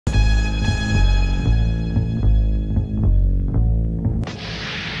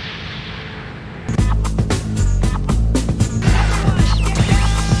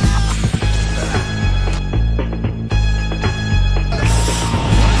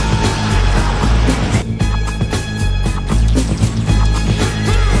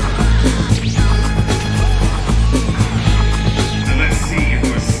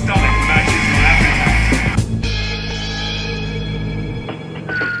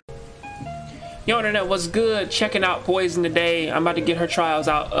Yo, internet, what's good? Checking out Poison today. I'm about to get her trials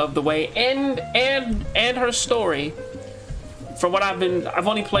out of the way and her story. From what I've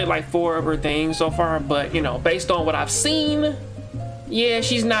only played like 4 of her things so far, but you know, based on what I've seen, yeah,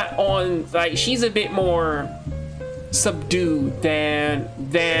 she's not on, like, she's a bit more subdued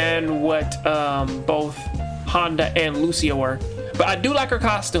than what both Honda and Lucia were. But I do like her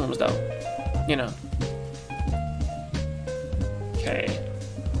costumes though, you know. Okay.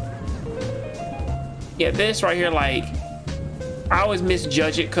 Yeah, this right here, like, I always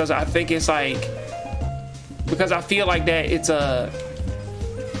misjudge it because I think it's like, because I feel like that it's a,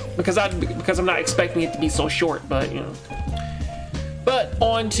 because I'm not expecting it to be so short, but you know. But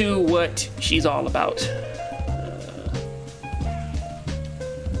on to what she's all about.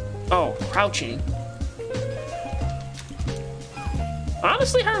 Oh, crouching.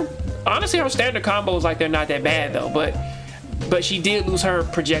 Honestly, her standard combos, like, they're not that bad though, but she did lose her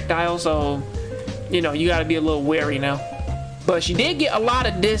projectile, so you know, you gotta be a little wary now. But she did get a lot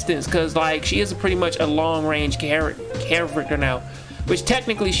of distance because, like, she is pretty much a long-range character now, which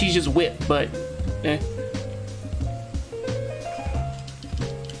technically she's just whip, but eh.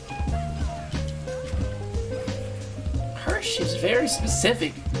 Her shit's very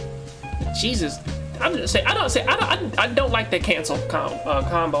specific. Jesus, I don't like that cancel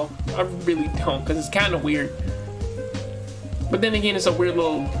combo. I really don't, because it's kind of weird. But then again, it's a weird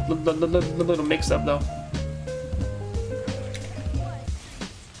little mix-up, though.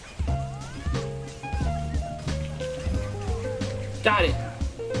 Got it.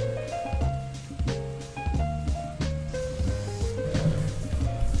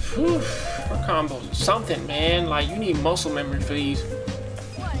 Whew. Her combos are something, man. Like, you need muscle memory for these.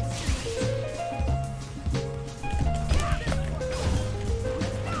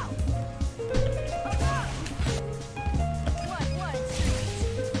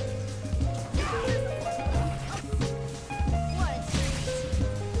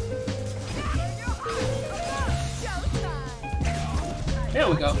 There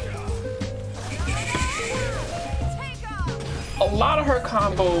we go. A lot of her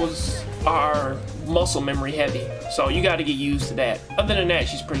combos are muscle memory heavy, so you got to get used to that. Other than that,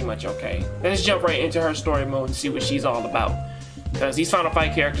 she's pretty much okay. Let's jump right into her story mode and see what she's all about, because these Final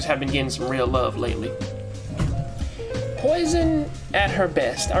Fight characters have been getting some real love lately. Poison at her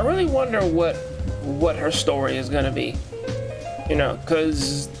best. I really wonder what her story is gonna be. You know,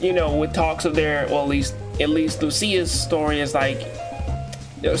 because you know, with talks of their, well, at least Lucia's story is like,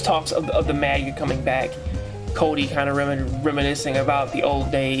 there's talks of the Maggot coming back, Cody kind of reminiscing about the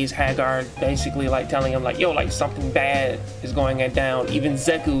old days, Hagar basically like telling him like, yo, like something bad is going down, even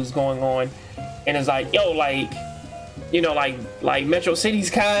Zeku's going on, and it's like, yo, like, you know, like Metro City's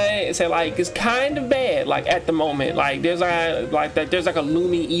it's kind of bad, like at the moment, like there's like a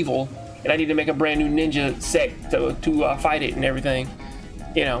looming evil, and I need to make a brand new ninja sect to fight it and everything,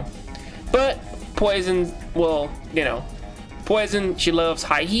 you know. But Poison, well, you know, Poison, she loves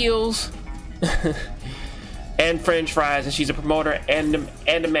high heels and French fries, and she's a promoter and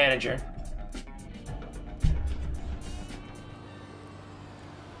a manager.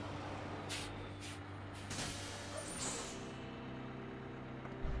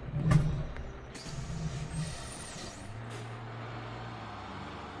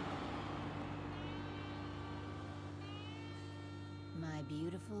 My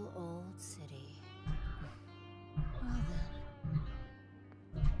beautiful old city.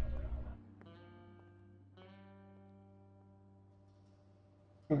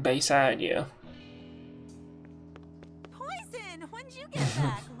 Bayside, yeah. Poison, when did you get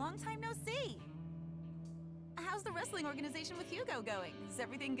back? Long time no see. How's the wrestling organization with Hugo going? Is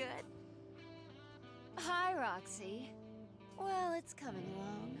everything good? Hi, Roxy. Well, it's coming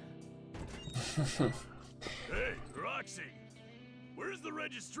along. Hey, Roxy. Where's the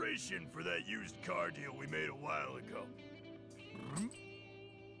registration for that used car deal we made a while ago?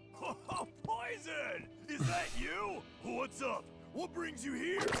 Oh, Poison! Is that you? What's up? What brings you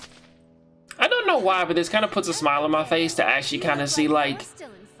here? I don't know why, but this kind of puts a smile on my face to actually kind of see like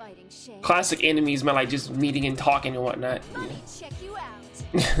classic enemies, man, like just meeting and talking and whatnot. Check you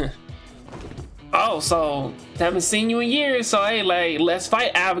out. Oh, so haven't seen you in years, so hey, like, let's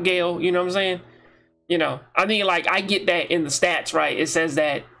fight, Abigail. You know what I'm saying? You know, I mean, like, I get that in the stats, right? It says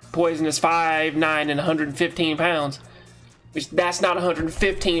that Poison is 5'9" and 115 pounds, which that's not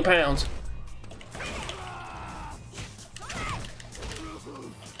 115 pounds.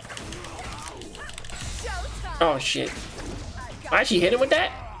 Oh shit! I actually hit him with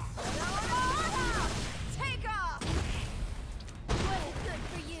that.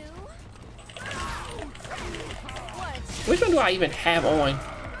 Which one do I even have on?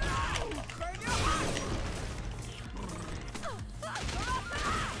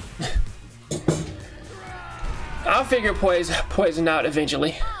 I'll figure poison out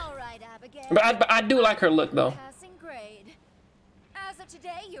eventually. All right, Abigail. But I do like her look though. Passing grade. As of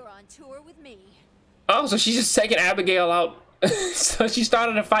today, you're on tour with me. Oh, so she's just taking Abigail out. So she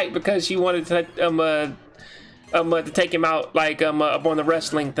started a fight because she wanted to take him out, like up on the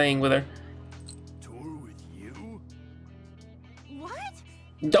wrestling thing with her. Tour with you? What?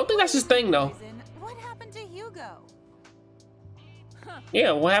 Don't think that's his thing though. Poison, what happened to Hugo?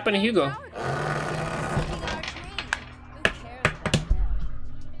 Yeah, what happened to Hugo? Living our dream. Who cares about him?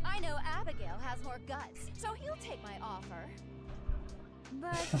 I know Abigail has more guts, so he'll take my offer.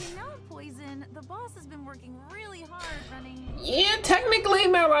 But you know, Poison, the boss has been working really hard running. Yeah, technically,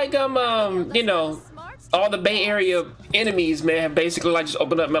 man, like you know, all the Bay Area enemies, man, have basically like just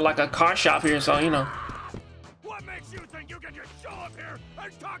opened up, man, like a car shop here, so you know. What makes you think you can just show up here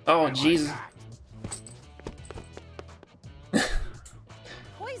and talk to Oh me Jesus. like that?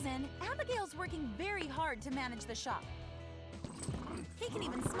 Poison, Abigail's working very hard to manage the shop. He can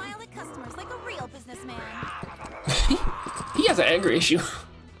even smile at customers like a real businessman. He has an anger issue.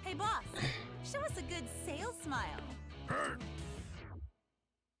 Hey boss, show us a good sales smile.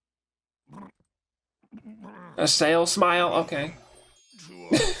 A sales smile, okay.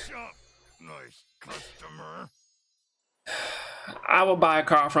 To a shop, nice customer. I will buy a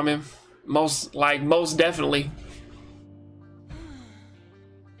car from him. Most definitely.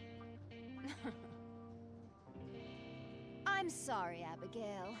 I'm sorry,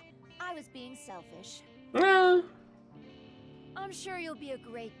 Abigail. I was being selfish. I'm sure you'll be a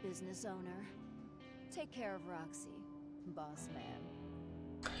great business owner. Take care of Roxy, boss man.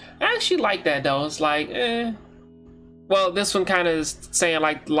 I actually like that though. It's like, well, this one kind of is saying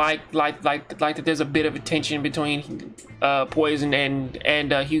like that there's a bit of a tension between Poison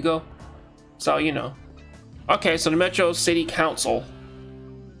and Hugo. So you know. Okay, so the Metro City Council.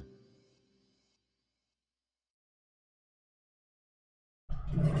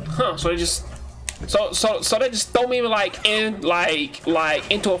 Huh? So they just so they just throw me like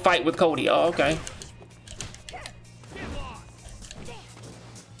into a fight with Cody. Oh, okay.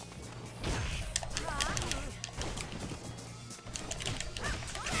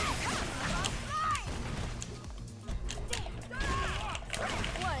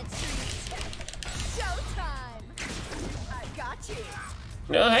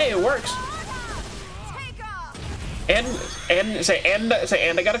 No, hey, it works. And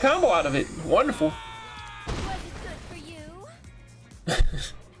I got a combo out of it. Wonderful.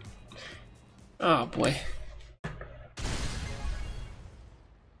 Oh boy.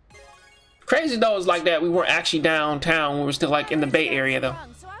 Crazy though is like that we weren't actually downtown. We were still like in the Bay Area though.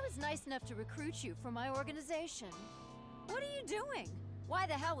 So I was nice enough to recruit you for my organization. What are you doing? Why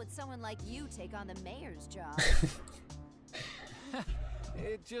the hell would someone like you take on the mayor's job?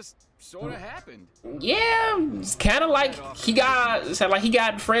 It just sort of happened. Yeah, it's kind of like he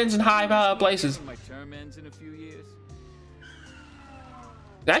got friends in high places. My term ends in a few years.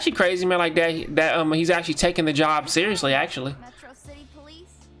 It's actually crazy, man. Like that he's actually taking the job seriously. Actually. Metro City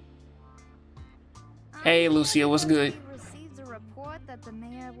Police. Hey, Lucia, what's good? Received a report that the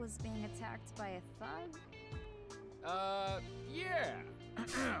mayor was being attacked by a thug. Yeah.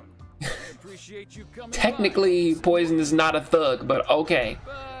 I appreciate you coming. Technically, Poison is not a thug, but okay.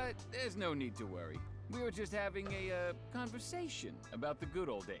 But there's no need to worry. We were just having a conversation about the good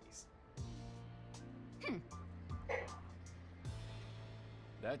old days.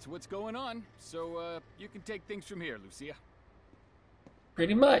 That's what's going on. So you can take things from here, Lucia.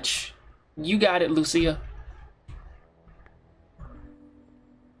 Pretty much. You got it, Lucia.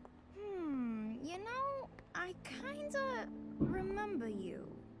 You know, I kinda remember you.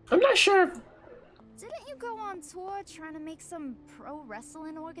 I'm not sure. Didn't you go on tour trying to make some pro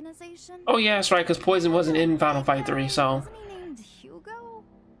wrestling organization? Oh yeah, that's right, because Poison wasn't in Final Fight 3, so. Wasn't he named Hugo?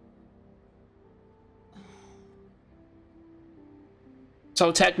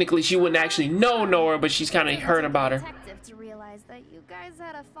 So technically, she wouldn't actually know her, but she's kind of heard about her. Detective to realize that you guys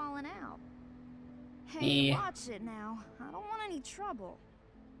had a falling out. Hey, Yeah. watch it now. I don't want any trouble.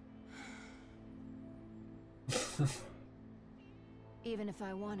 Even if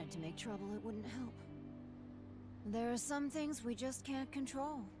I wanted to make trouble, it wouldn't help. There are some things we just can't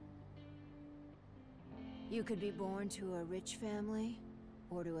control. You could be born to a rich family,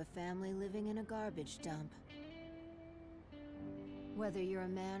 or to a family living in a garbage dump. Whether you're a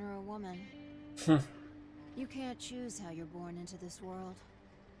man or a woman, you can't choose how you're born into this world.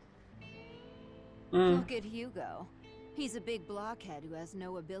 Look at Hugo. He's a big blockhead who has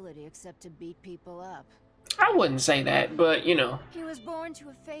no ability except to beat people up. I wouldn't say that, but you know. He was born to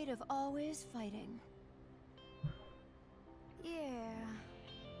a fate of always fighting. Yeah,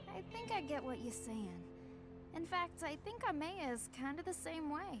 I think I get what you're saying. In fact, I think Amaya is kind of the same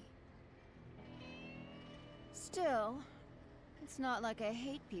way. Still, it's not like I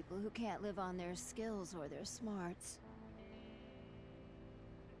hate people who can't live on their skills or their smarts.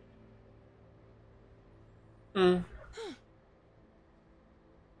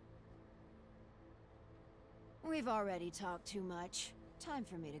 We've already talked too much. Time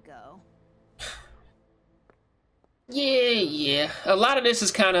for me to go. Yeah. A lot of this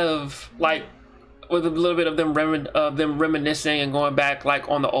is kind of like with a little bit of them reminiscing and going back like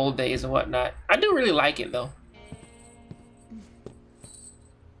on the old days and whatnot. I do really like it though.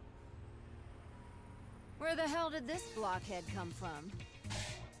 Where the hell did this blockhead come from?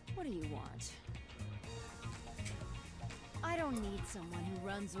 What do you want? I don't need someone who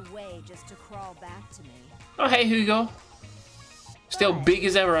runs away just to crawl back to me. Oh, hey, Hugo. Still big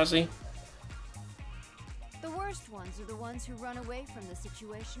as ever, I see. The worst ones are the ones who run away from the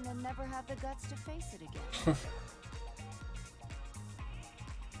situation and never have the guts to face it again.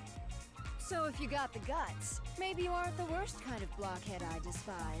 So if you got the guts, maybe you aren't the worst kind of blockhead I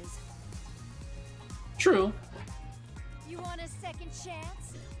despise. True. You want a second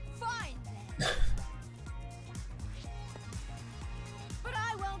chance? Fine then. But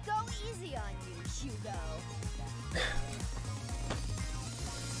I won't go easy on you, Hugo.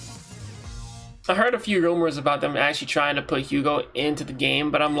 I heard a few rumors about them actually trying to put Hugo into the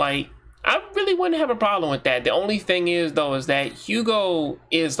game, but I'm like, I really wouldn't have a problem with that. The only thing is though is that Hugo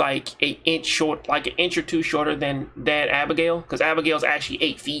is like an inch or two shorter than Abigail, because Abigail's actually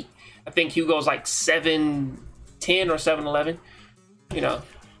 8 feet. I think Hugo's like 7'10" or 7'11", you know.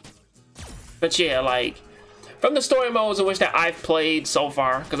 But yeah, like from the story modes in which that I've played so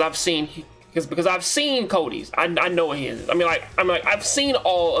far, because I've seen Cody's, I know what he is. I'm like I've seen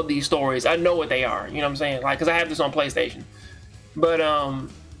all of these stories. I know what they are. You know what I'm saying? Like, because I have this on PlayStation. But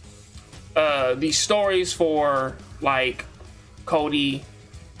these stories for like Cody,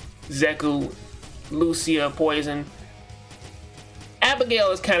 Zeku, Lucia, Poison. Abigail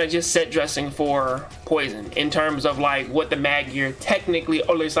is kind of just set dressing for Poison in terms of like what the Magyar technically,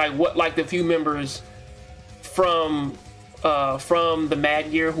 or at least like what like the few members from the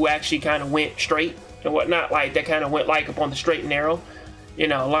Magyar who actually kind of went straight and whatnot, like that kind of went like up on the straight and narrow, you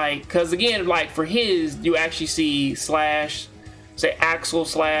know, like because again like for his you actually see Slash, say Axel,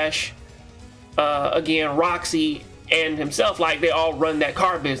 Slash, again Roxy and himself, like they all run that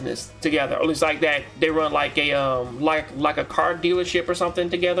car business together, or at least like that they run like a like a car dealership or something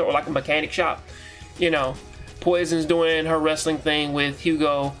together, or like a mechanic shop, you know. Poison's doing her wrestling thing with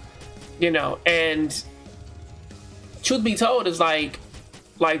Hugo, you know, and truth be told is like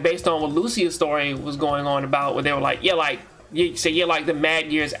based on what Lucia's story was going on about, where they were like like the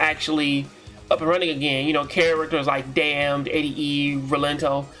Magyar is actually up and running again, you know, characters like Damned, Eddie E,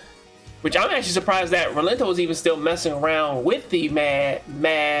 Relento. Which I'm actually surprised that Relento was even still messing around with the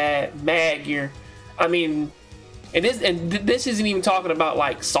Magyar. I mean, and this isn't even talking about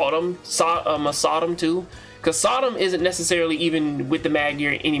like Sodom too, because Sodom isn't necessarily even with the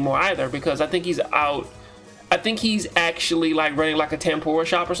Magyar anymore either, because I think he's out. I think he's actually like running like a tempura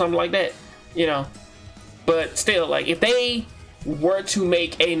shop or something like that, you know. But still, like if they were to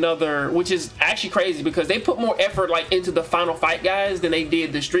make another, which is actually crazy because they put more effort like into the Final Fight guys than they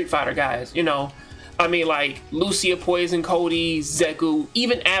did the Street Fighter guys, you know. I mean, like Lucia, Poison, Cody, Zeku,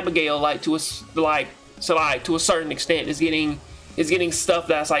 even Abigail, like to a certain extent is getting stuff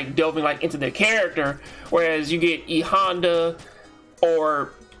that's like delving like into their character, whereas you get E Honda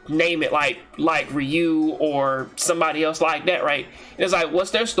or name it like Ryu or somebody else like that, right? And it's like,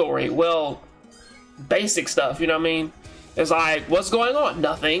 what's their story? Well, basic stuff, you know what I mean? It's like, what's going on?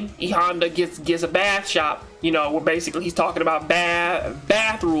 Nothing. E Honda gets a bath shop, you know, where basically he's talking about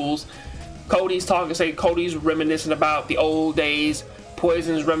bath rules. Cody's reminiscing about the old days.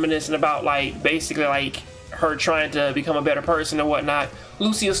 Poison's reminiscing about like basically like her trying to become a better person and whatnot.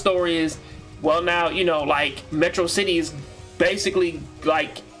 Lucia's story is, well, now, you know, like Metro City is basically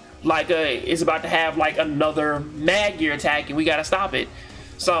is about to have like another Magyar attack and we gotta stop it.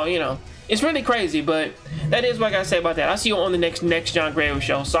 So, you know, it's really crazy, but that is what I gotta say about that. I'll see you on the next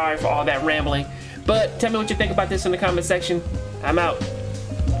Jongravesshow. Sorry for all that rambling, but tell me what you think about this in the comment section. I'm out.